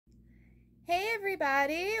Hey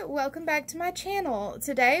everybody, welcome back to my channel.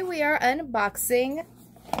 Today we are unboxing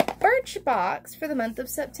Birchbox for the month of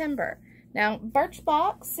September. Now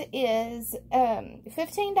Birchbox is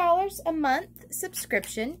 $15 a month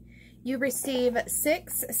subscription. You receive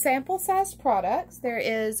 6 sample-sized products. There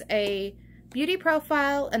is a beauty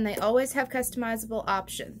profile and they always have customizable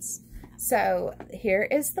options. So here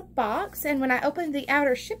is the box, and when I opened the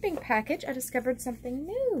outer shipping package I discovered something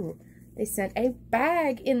new. They sent a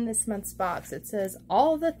bag in this month's box. It says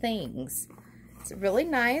all the things. It's really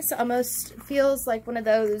nice. Almost feels like one of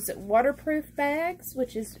those waterproof bags,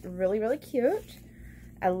 which is really, really cute.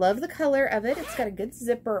 I love the color of it. It's got a good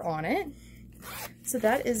zipper on it. So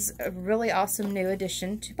that is a really awesome new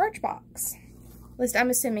addition to Birchbox. At least I'm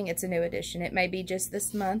assuming it's a new addition. It may be just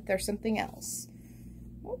this month or something else.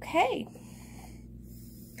 Okay.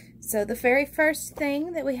 So the very first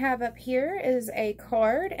thing that we have up here is a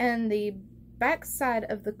card, and the back side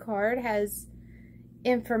of the card has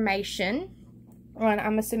information on,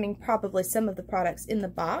 I'm assuming, probably some of the products in the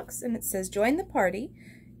box, and it says, "Join the party,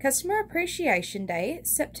 Customer Appreciation Day,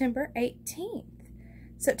 September 18th.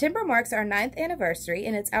 September marks our 9th anniversary,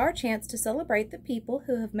 and it's our chance to celebrate the people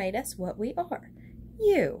who have made us what we are,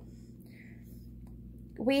 you.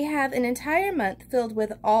 We have an entire month filled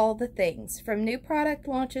with all the things, from new product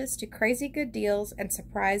launches to crazy good deals and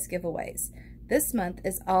surprise giveaways. This month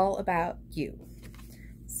is all about you."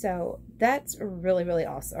 So that's really, really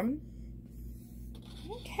awesome.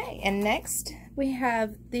 Okay, and next we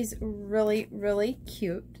have these really, really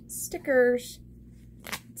cute stickers.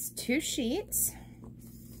 It's 2 sheets,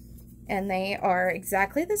 and they are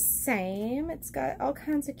exactly the same. It's got all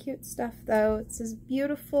kinds of cute stuff though. It says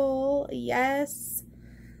beautiful, yes,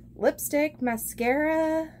 lipstick,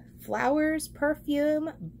 mascara, flowers,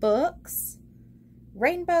 perfume, books,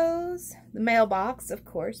 rainbows, the mailbox, of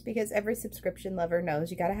course, because every subscription lover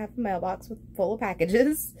knows you gotta have a mailbox full of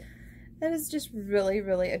packages. That is just really,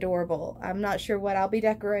 really adorable. I'm not sure what I'll be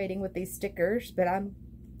decorating with these stickers, but I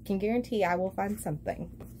can guarantee I will find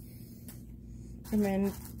something. And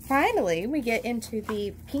then finally, we get into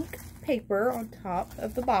the pink paper on top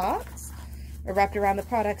of the box, or wrapped around the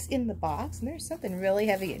products in the box, and there's something really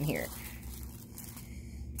heavy in here.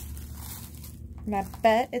 And I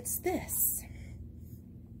bet it's this.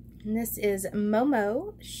 And this is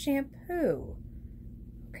Momo shampoo.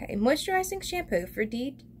 Okay, moisturizing shampoo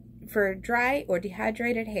for dry or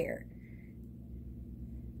dehydrated hair.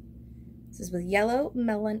 This is with yellow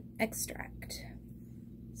melon extract.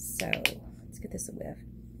 So let's get this a whiff.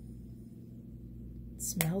 It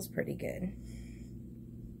smells pretty good.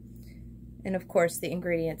 And of course the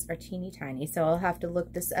ingredients are teeny tiny, so I'll have to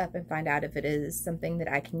look this up and find out if it is something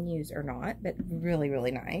that I can use or not, but really, really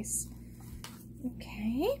nice.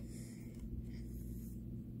 Okay.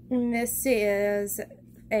 And this is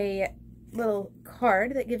a little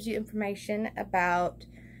card that gives you information about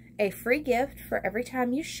a free gift for every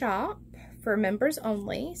time you shop, for members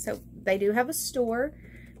only. So they do have a store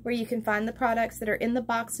where you can find the products that are in the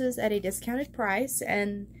boxes at a discounted price,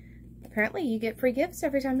 and apparently you get free gifts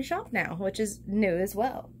every time you shop now, which is new as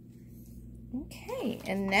well. Okay,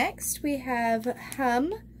 and next we have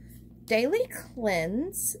Hum Daily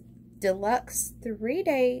Cleanse Deluxe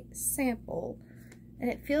 3-Day Sample. And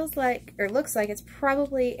it feels like, or looks like, it's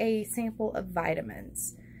probably a sample of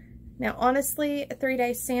vitamins. Now honestly, a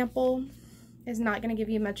 3-day sample is not going to give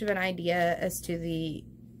you much of an idea as to the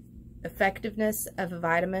effectiveness of a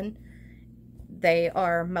vitamin. They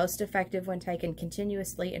are most effective when taken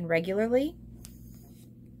continuously and regularly.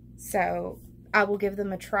 So I will give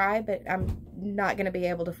them a try, but I'm not going to be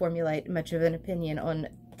able to formulate much of an opinion on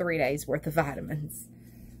 3 days worth of vitamins.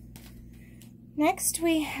 Next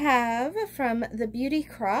we have from the Beauty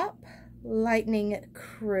Crop Lightning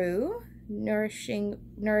Crew,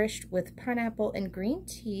 nourished with pineapple and green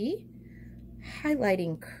tea,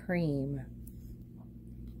 highlighting cream.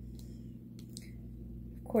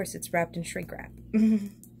 Of course, it's wrapped in shrink wrap. It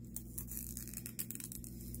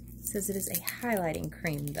says it is a highlighting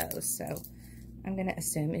cream though, so I'm going to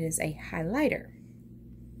assume it is a highlighter.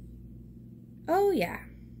 Oh yeah,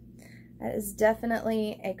 that is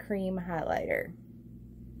definitely a cream highlighter.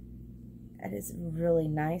 That is really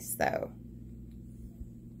nice though.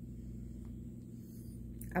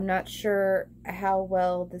 I'm not sure how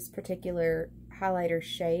well this particular highlighter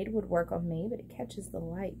shade would work on me, but it catches the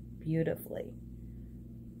light beautifully.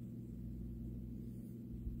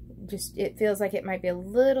 Just, it feels like it might be a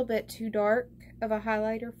little bit too dark of a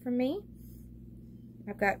highlighter for me.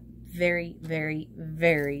 I've got very, very,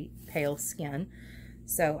 very pale skin,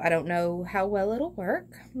 so I don't know how well it'll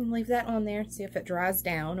work. I'll leave that on there and see if it dries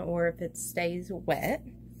down or if it stays wet.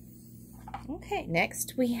 Okay,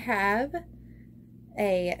 next we have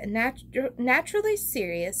a naturally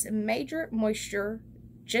serious major moisture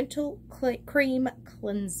gentle cream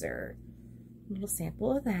cleanser. A little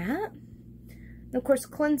sample of that. And of course,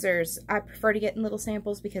 cleansers, I prefer to get in little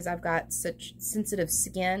samples because I've got such sensitive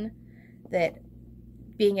skin that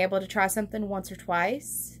being able to try something once or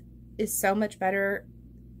twice is so much better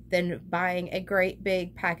than buying a great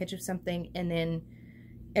big package of something and then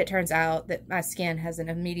it turns out that my skin has an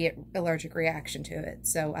immediate allergic reaction to it.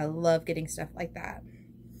 So I love getting stuff like that.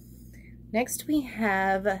 Next we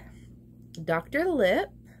have Dr. Lip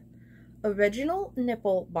Original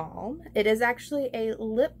Nipple Balm. It is actually a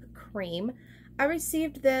lip cream. I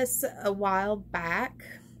received this a while back,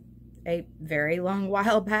 a very long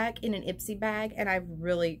while back, in an Ipsy bag, and I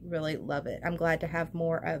really, really love it. I'm glad to have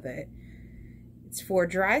more of it. It's for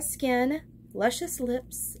dry skin, luscious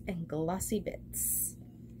lips, and glossy bits.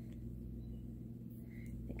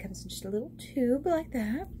 It comes in just a little tube like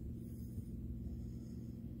that.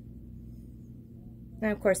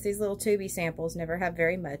 Now, of course, these little tubey samples never have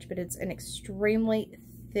very much, but it's an extremely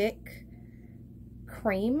thick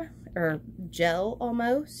cream, or gel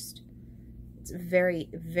almost. It's very,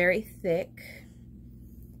 very thick,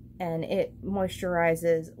 and it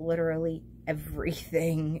moisturizes literally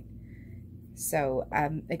everything. So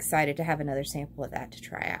I'm excited to have another sample of that to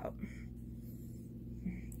try out.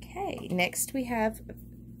 Okay, next we have,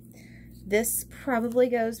 this probably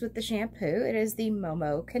goes with the shampoo. It is the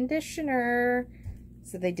Momo conditioner.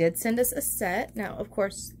 So they did send us a set. Now, of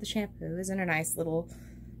course, the shampoo is in a nice little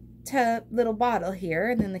bottle here,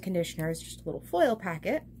 and then the conditioner is just a little foil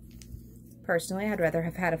packet. Personally, I'd rather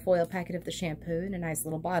have had a foil packet of the shampoo and a nice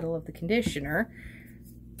little bottle of the conditioner,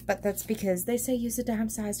 but that's because they say use a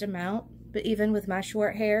dime-sized amount. But even with my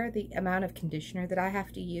short hair, the amount of conditioner that I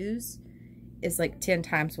have to use is like 10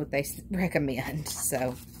 times what they recommend.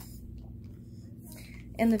 So,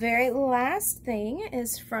 and the very last thing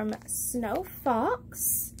is from Snow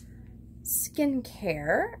Fox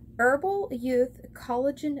Skincare Herbal Youth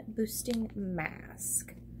Collagen Boosting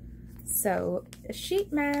Mask. So, a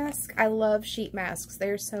sheet mask. I love sheet masks.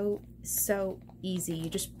 They're so easy. You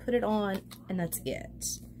just put it on and that's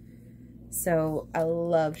it. So, I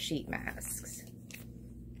love sheet masks.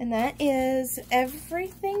 And that is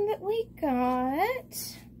everything that we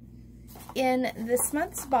got in this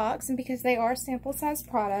month's box. And because they are sample size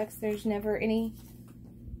products, there's never any...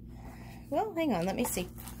 Well, hang on. Let me see.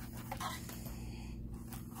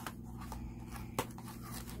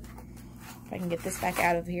 If I can get this back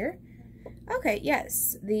out of here. Okay,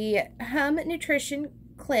 yes. The Hum Nutrition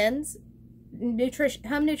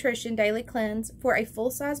Daily Cleanse for a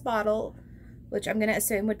full-size bottle, which I'm going to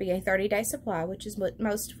assume would be a 30-day supply, which is what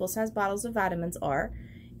most full-size bottles of vitamins are,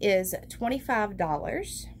 is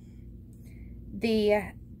 $25.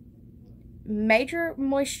 The Major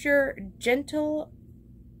Moisture Gentle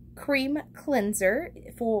Cream Cleanser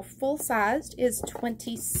for full-sized is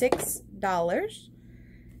 $26.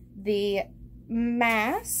 The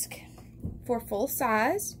mask for full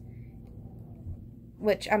size,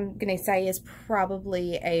 which I'm going to say is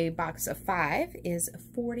probably a box of 5, is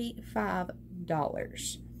 $45.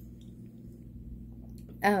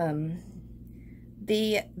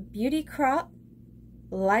 The Beauty Crop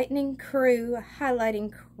Lightning Crew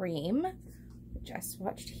Highlighting Cream, which I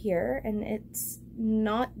swatched here, and it's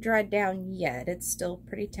not dried down yet, it's still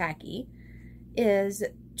pretty tacky, is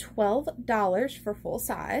 $12 for full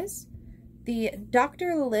size. The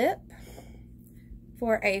Dr. Lip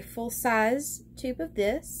for a full size tube of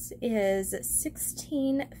this is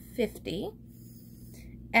 $16.50.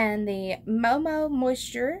 And the Momo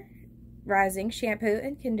Moisture Rising Shampoo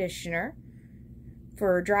and Conditioner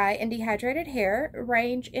for dry and dehydrated hair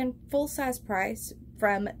range in full size price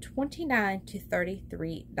from $29 to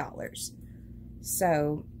 $33.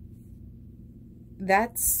 So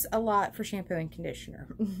that's a lot for shampoo and conditioner.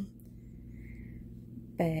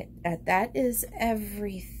 But that is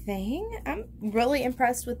everything. I'm really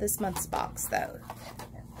impressed with this month's box, though.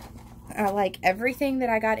 I like everything that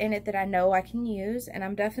I got in it that I know I can use, and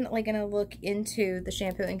I'm definitely going to look into the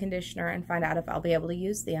shampoo and conditioner and find out if I'll be able to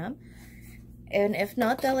use them. And if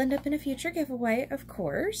not, they'll end up in a future giveaway, of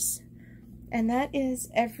course. And that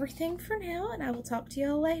is everything for now, and I will talk to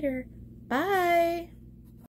y'all later. Bye!